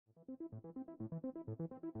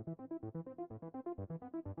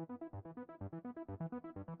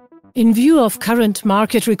In view of current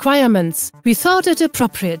market requirements, we thought it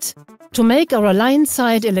appropriate to make our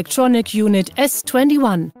Lineside Electronic Unit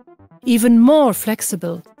S21 even more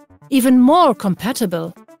flexible, even more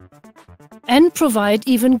compatible, and provide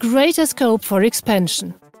even greater scope for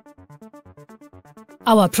expansion.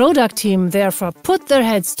 Our product team therefore put their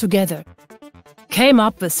heads together, came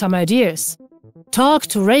up with some ideas, talked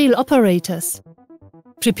to rail operators,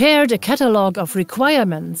 prepared a catalogue of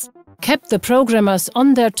requirements, kept the programmers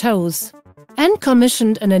on their toes, and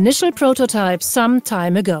commissioned an initial prototype some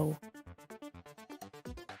time ago.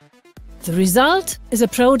 The result is a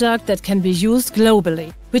product that can be used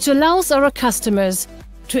globally, which allows our customers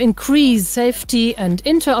to increase safety and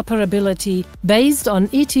interoperability based on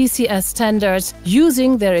ETCS standards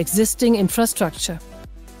using their existing infrastructure.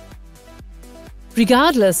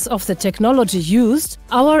 Regardless of the technology used,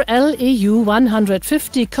 our LEU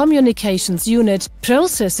 150 communications unit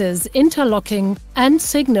processes interlocking and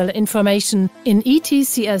signal information in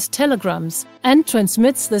ETCS telegrams and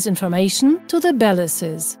transmits this information to the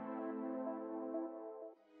balances.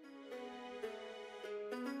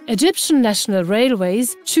 Egyptian National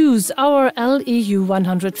Railways choose our LEU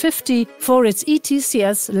 150 for its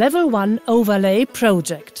ETCS Level 1 Overlay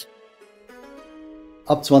project.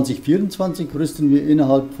 Ab 2024 rüsten wir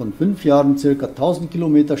innerhalb von 5 Jahren ca. 1000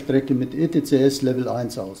 Kilometer Strecke mit ETCS Level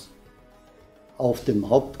 1 aus. Auf dem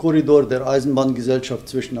Hauptkorridor der Eisenbahngesellschaft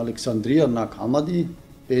zwischen Alexandria, Nag Hammadi,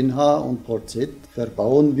 BNH und Port Z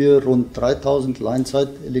verbauen wir rund 3000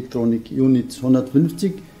 Lineside Electronic Units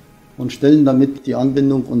 150 und stellen damit die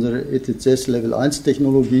Anbindung unserer ETCS Level 1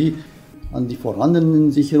 Technologie an die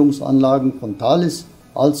vorhandenen Sicherungsanlagen von Thales,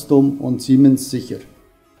 Alstom und Siemens sicher.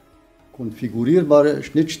 Konfigurierbare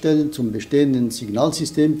Schnittstellen zum bestehenden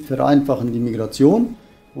Signalsystem vereinfachen die Migration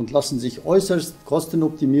und lassen sich äußerst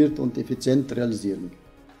kostenoptimiert und effizient realisieren.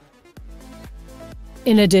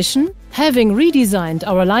 In addition, having redesigned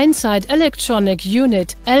our Lineside Electronic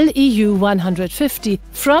Unit LEU 150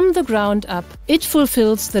 from the ground up, it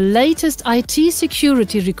fulfills the latest IT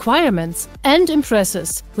security requirements and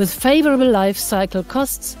impresses with favorable life cycle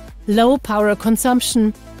costs, low power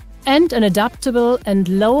consumption, and an adaptable and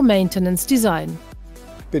low-maintenance design.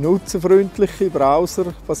 Benutzerfreundliche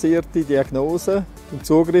browserbasierte Diagnosen und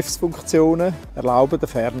Zugriffsfunktionen erlauben die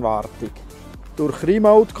Fernwartung. Durch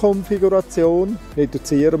Remote-Konfiguration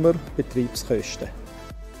reduzieren wir Betriebskosten.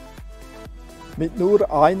 Mit nur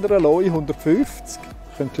einer LEU 150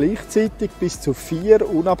 können gleichzeitig bis zu 4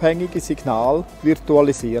 unabhängige Signale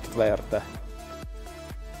virtualisiert werden.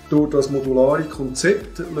 Durch das modulare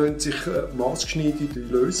Konzept lassen sich maßgeschneiderte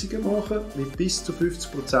Lösungen machen mit bis zu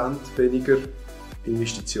 50% weniger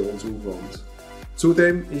Investitionsaufwand.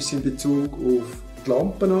 Zudem ist sie in Bezug auf die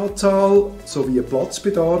Lampenanzahl sowie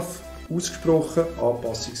Platzbedarf ausgesprochen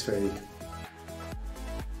anpassungsfähig.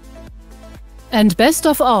 And best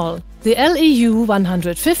of all, the LEU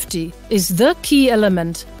 150 is the key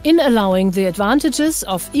element in allowing the advantages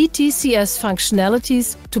of ETCS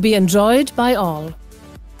functionalities to be enjoyed by all.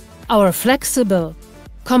 Our flexible,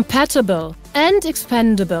 compatible and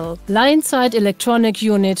expandable Lineside Electronic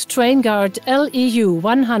Unit Trainguard LEU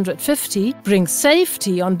 150 brings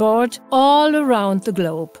safety on board all around the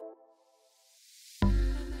globe.